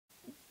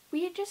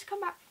we had just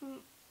come back from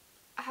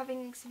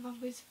having some fun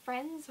with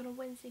friends on a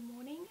Wednesday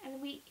morning,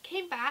 and we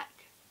came back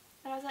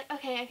and I was like,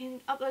 okay, I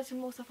can upload some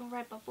more stuff on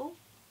Redbubble.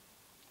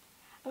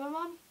 And my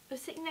mum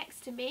was sitting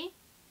next to me.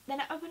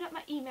 Then I opened up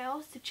my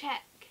emails to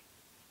check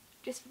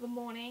just for the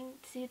morning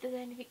to see if there's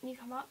anything new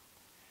come up.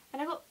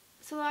 And I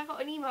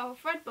got an email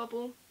from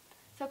Redbubble.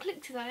 So I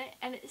clicked on it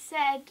and it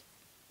said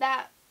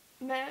that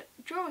my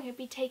drawing had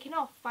been taken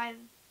off by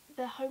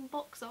the home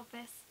box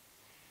office.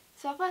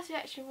 So our first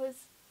reaction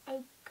was,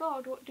 oh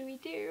god, what do we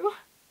do?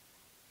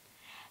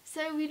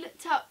 So we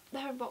looked up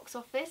the home box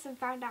office and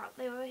found out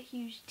they were a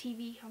huge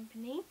TV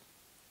company.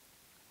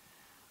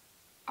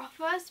 Our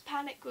first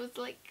panic was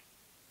like,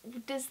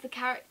 does the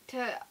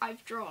character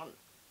I've drawn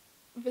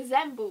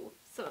resemble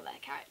some of their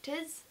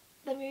characters?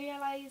 Then we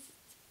realised,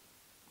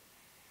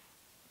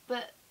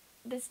 but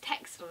there's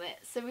text on it.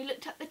 So we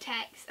looked up the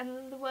text and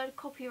then the word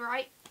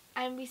copyright,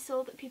 and we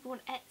saw that people on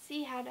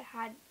Etsy had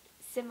had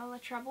similar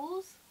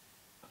troubles.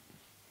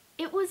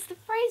 It was the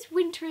phrase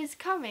 "winter is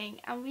coming,"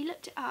 and we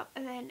looked it up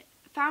and then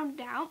found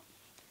out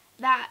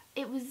that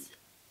it was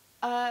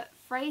a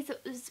phrase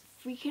that was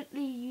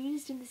frequently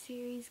used in the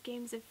series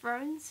Games of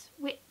Thrones,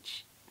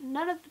 which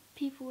none of the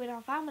people in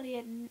our family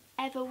had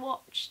ever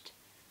watched,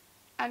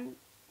 and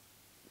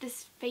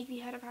just vaguely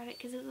heard about it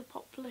because it was a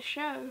popular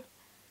show.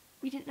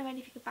 We didn't know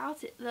anything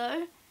about it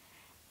though,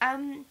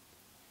 and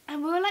we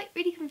were like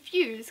really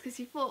confused because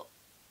we thought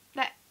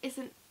that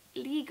isn't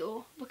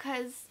legal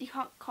because you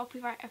can't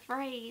copyright a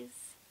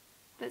phrase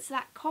that's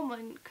that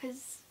common,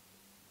 because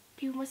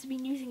people must have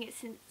been using it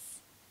since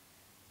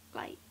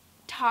like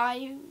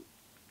time,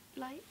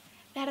 like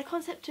they had a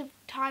concept of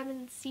time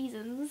and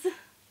seasons.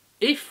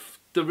 If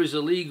there is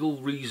a legal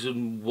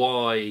reason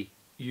why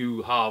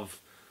you have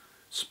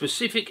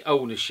specific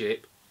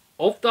ownership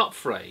of that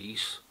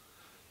phrase,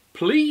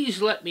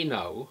 please let me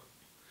know.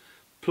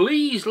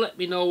 Please let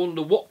me know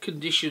under what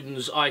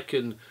conditions I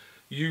can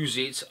use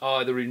it,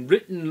 either in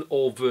written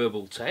or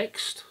verbal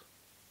text.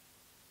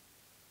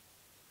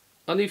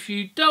 And if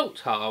you don't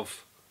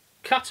have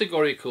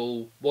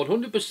categorical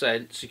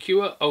 100%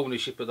 secure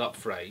ownership of that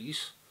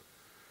phrase,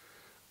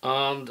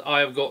 and I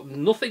have got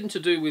nothing to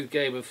do with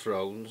Game of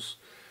Thrones,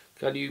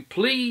 can you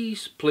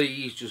please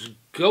just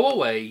go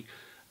away,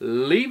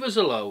 leave us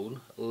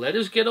alone, let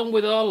us get on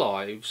with our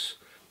lives,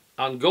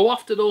 and go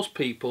after those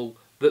people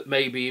that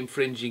may be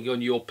infringing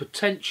on your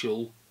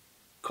potential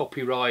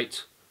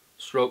copyright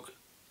stroke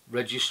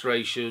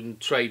registration,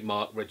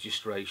 trademark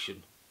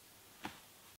registration.